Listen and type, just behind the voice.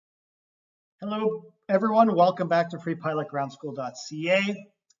Hello, everyone. Welcome back to freepilotgroundschool.ca.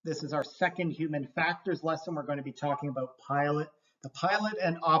 This is our second human factors lesson. We're going to be talking about the pilot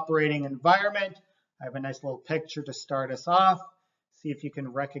and operating environment. I have a nice little picture to start us off. See if you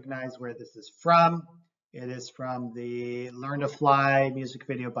can recognize where this is from. It is from the Learn to Fly music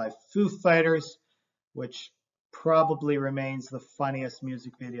video by Foo Fighters, which probably remains the funniest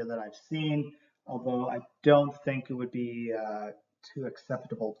music video that I've seen, although I don't think it would be too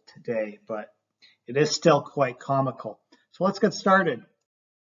acceptable today, but it is still quite comical. So let's get started.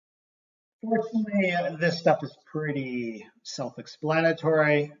 Fortunately, this stuff is pretty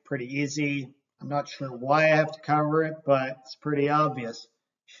self-explanatory, pretty easy. I'm not sure why I have to cover it, but it's pretty obvious.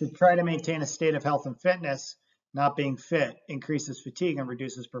 You should try to maintain a state of health and fitness. Not being fit increases fatigue and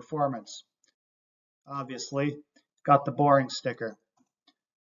reduces performance. Obviously, got the boring sticker.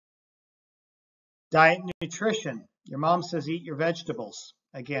 Diet and nutrition. Your mom says eat your vegetables.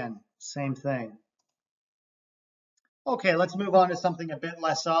 Again, same thing. Okay, let's move on to something a bit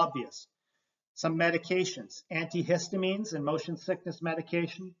less obvious. Some medications, antihistamines and motion sickness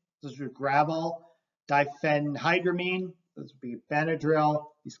medication. Those are Gravol, diphenhydramine, those would be Benadryl.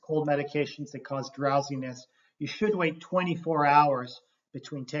 These cold medications that cause drowsiness. You should wait 24 hours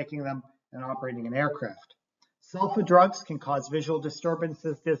between taking them and operating an aircraft. Sulfa drugs can cause visual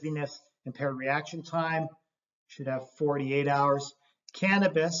disturbances, dizziness, impaired reaction time. Should have 48 hours.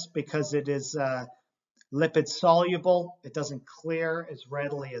 Cannabis, because it is lipid soluble, it doesn't clear as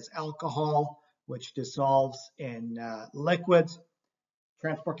readily as alcohol, which dissolves in liquids.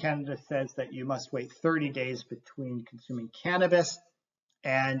 Transport Canada says that you must wait 30 days between consuming cannabis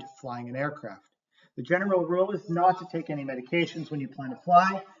and flying an aircraft. The general rule is not to take any medications when you plan to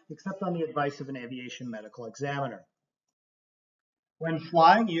fly, except on the advice of an aviation medical examiner. When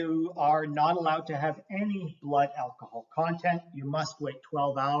flying, you are not allowed to have any blood alcohol content. You must wait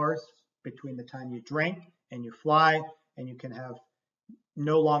 12 hours between the time you drink and you fly, and you can have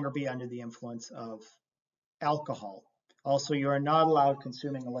no longer be under the influence of alcohol. Also, you are not allowed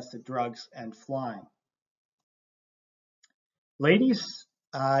consuming illicit drugs and flying. Ladies,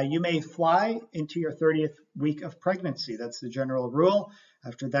 you may fly into your 30th week of pregnancy. That's the general rule.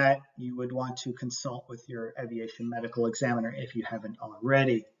 After that, you would want to consult with your aviation medical examiner if you haven't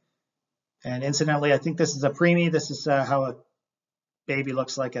already. And incidentally, I think this is a preemie. This is how a baby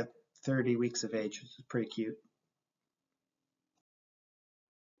looks like at 30 weeks of age, which is pretty cute.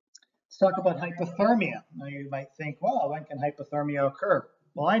 Let's talk about hypothermia. Now you might think, well, when can hypothermia occur?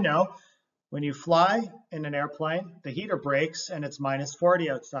 Well, I know. When you fly in an airplane, the heater breaks and it's minus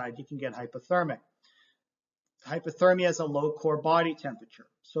 40 outside. You can get hypothermic. Hypothermia is a low core body temperature.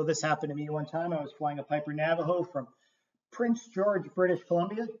 So this happened to me one time. I was flying a Piper Navajo from Prince George, British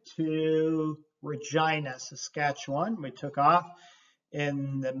Columbia to Regina, Saskatchewan. We took off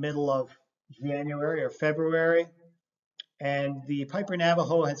in the middle of January or February. And the Piper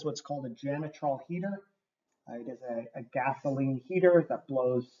Navajo has what's called a Janitrol heater. It is a gasoline heater that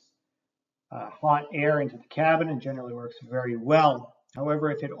blows hot air into the cabin and generally works very well. However,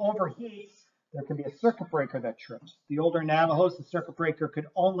 if it overheats, there can be a circuit breaker that trips. The older Navajos, the circuit breaker could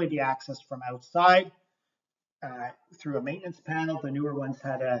only be accessed from outside through a maintenance panel. The newer ones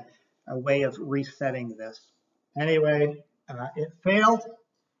had a way of resetting this. Anyway, it failed.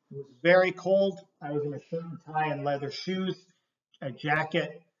 It was very cold. I was in a shirt and tie and leather shoes, a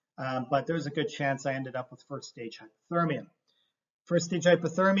jacket, but there's a good chance I ended up with first stage hypothermia. First stage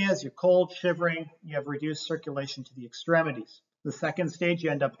hypothermia is you're cold, shivering, you have reduced circulation to the extremities. The second stage, you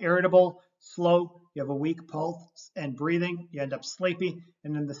end up irritable, slow, you have a weak pulse and breathing, you end up sleepy.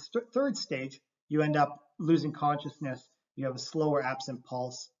 And in the third stage, you end up losing consciousness, you have a slower absent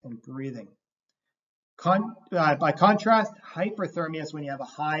pulse and breathing. By contrast, hyperthermia is when you have a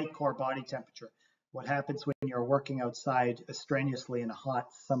high core body temperature. What happens when you're working outside strenuously in a hot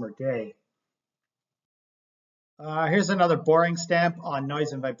summer day. Here's another boring stamp on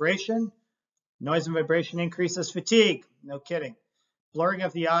noise and vibration. Noise and vibration increases fatigue. No kidding. Blurring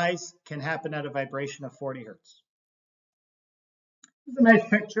of the eyes can happen at a vibration of 40 hertz. Here's a nice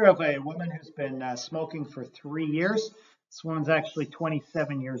picture of a woman who's been smoking for 3 years. This woman's actually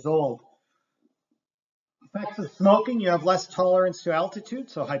 27 years old. Effects of smoking, you have less tolerance to altitude,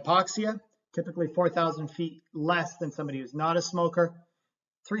 so hypoxia, typically 4,000 feet less than somebody who's not a smoker.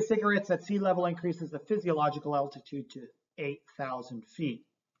 3 cigarettes at sea level increases the physiological altitude to 8,000 feet.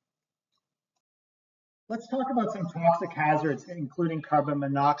 Let's talk about some toxic hazards, including carbon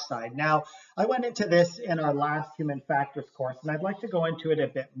monoxide. Now, I went into this in our last human factors course, and I'd like to go into it a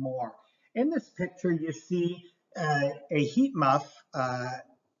bit more. In this picture, you see a heat muff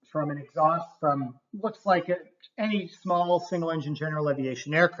from an exhaust from looks like any small single-engine general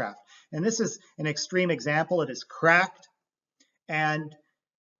aviation aircraft. And this is an extreme example. It is cracked, and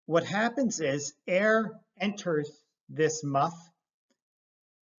what happens is air enters this muff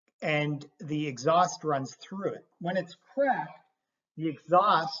and the exhaust runs through it. When it's cracked, the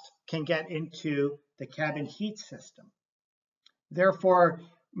exhaust can get into the cabin heat system. Therefore,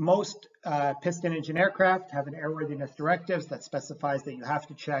 most piston engine aircraft have an airworthiness directives that specifies that you have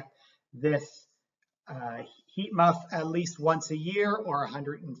to check this heat muff at least once a year or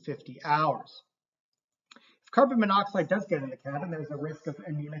 150 hours. If carbon monoxide does get in the cabin, there's a risk of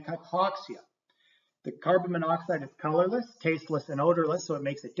anemic hypoxia. The carbon monoxide is colorless, tasteless, and odorless, so it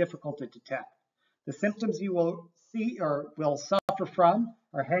makes it difficult to detect. The symptoms you will see or will suffer from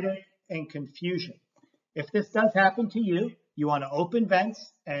are headache and confusion. If this does happen to you, you want to open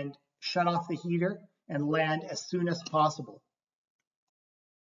vents and shut off the heater and land as soon as possible.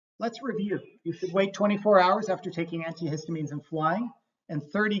 Let's review. You should wait 24 hours after taking antihistamines and flying, and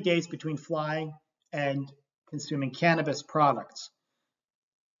 30 days between flying and consuming cannabis products.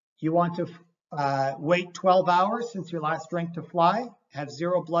 You want to wait 12 hours since your last drink to fly, have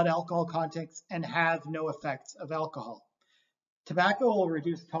 0 blood alcohol contents, and have no effects of alcohol. Tobacco will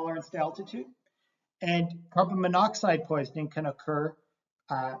reduce tolerance to altitude, and carbon monoxide poisoning can occur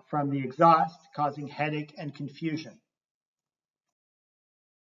from the exhaust, causing headache and confusion.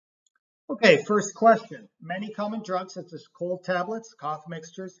 Okay, first question. Many common drugs such as cold tablets, cough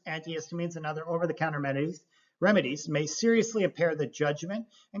mixtures, antihistamines, and other over-the-counter remedies may seriously impair the judgment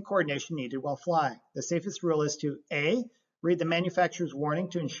and coordination needed while flying. The safest rule is to A, read the manufacturer's warning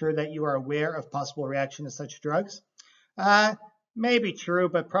to ensure that you are aware of possible reaction to such drugs. May be true,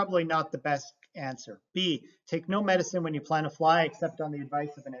 but probably not the best answer. B, take no medicine when you plan to fly except on the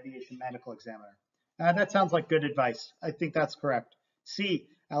advice of an aviation medical examiner. That sounds like good advice. I think that's correct. C,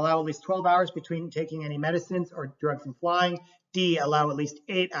 allow at least 12 hours between taking any medicines or drugs and flying. D, allow at least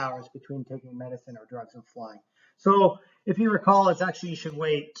 8 hours between taking medicine or drugs and flying. So if you recall, it's actually you should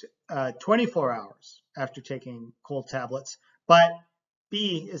wait 24 hours after taking cold tablets, but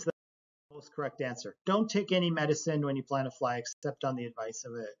B is the most correct answer. Don't take any medicine when you plan to fly except on the advice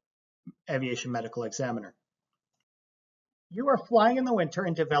of an aviation medical examiner. You are flying in the winter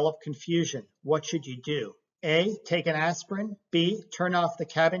and develop confusion. What should you do? A, take an aspirin. B, turn off the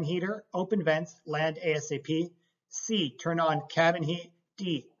cabin heater, open vents, land ASAP. C, turn on cabin heat.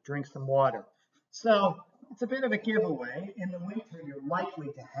 D, drink some water. So it's a bit of a giveaway. In the winter, you're likely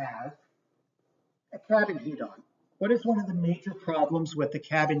to have a cabin heat on. What is one of the major problems with the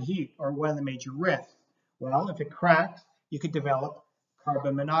cabin heat, or one of the major risks? Well, if it cracks, you could develop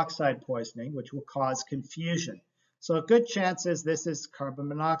carbon monoxide poisoning, which will cause confusion. So a good chance is this is carbon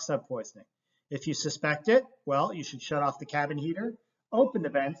monoxide poisoning. If you suspect it, well, you should shut off the cabin heater, open the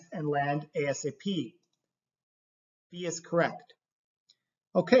vents, and land ASAP. B is correct.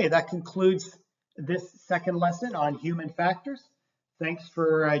 Okay, that concludes this second lesson on human factors. Thanks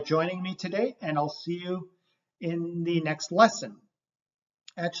for joining me today, and I'll see you in the next lesson.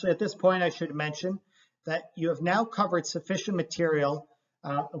 Actually, at this point, I should mention that you have now covered sufficient material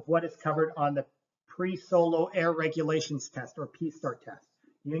of what is covered on the pre-solo air regulations test, or P-STAR test.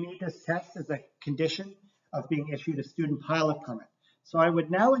 You need this test as a condition of being issued a student pilot permit. So I would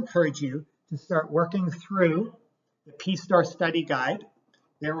now encourage you to start working through the P-STAR study guide.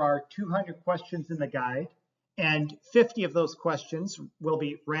 There are 200 questions in the guide, and 50 of those questions will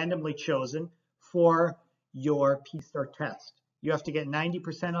be randomly chosen for your P-STAR test. You have to get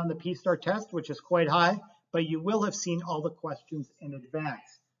 90% on the P-STAR test, which is quite high, but you will have seen all the questions in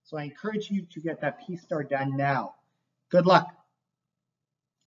advance. So I encourage you to get that P-STAR done now. Good luck.